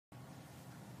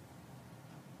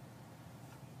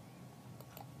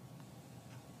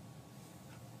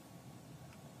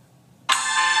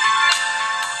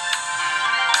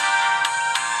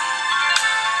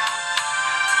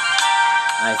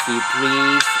see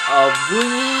trees of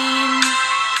green,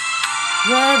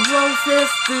 red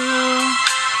roses too.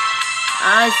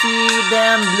 I see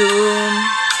them bloom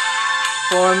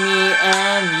for me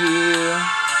and you.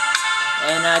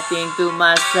 And I think to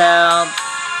myself,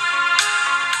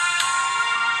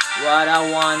 what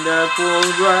a wonderful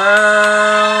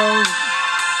world.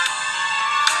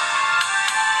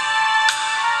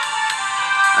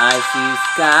 I see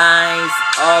skies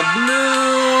of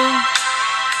blue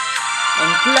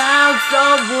and clouds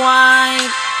of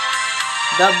white,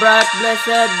 the bright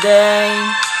blessed day,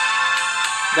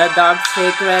 the dark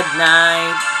sacred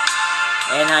night.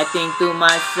 And I think to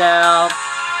myself,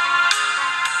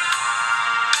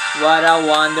 what a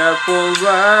wonderful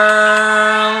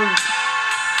world.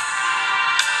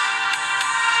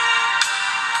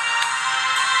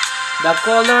 The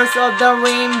colors of the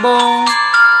rainbow,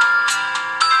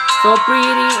 so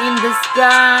pretty in the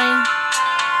sky,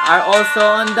 are also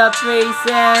on the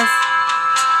faces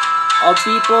of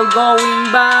people going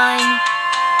by.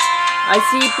 I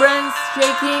see friends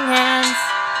shaking hands,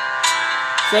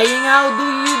 saying how do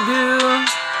you do.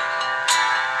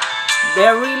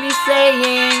 They're really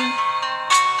saying,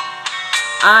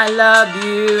 I love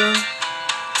you.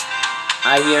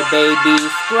 I hear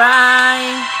babies cry,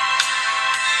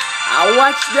 I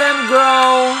watch them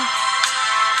grow.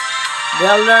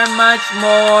 They'll learn much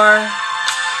more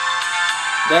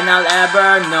than I'll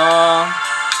ever know.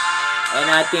 And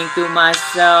I think to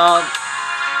myself,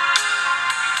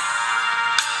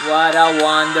 what a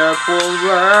wonderful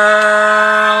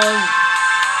world.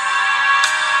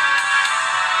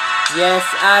 Yes,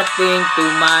 I think to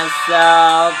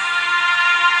myself,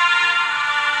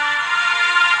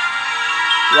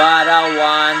 what a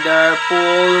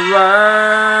wonderful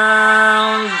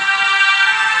world.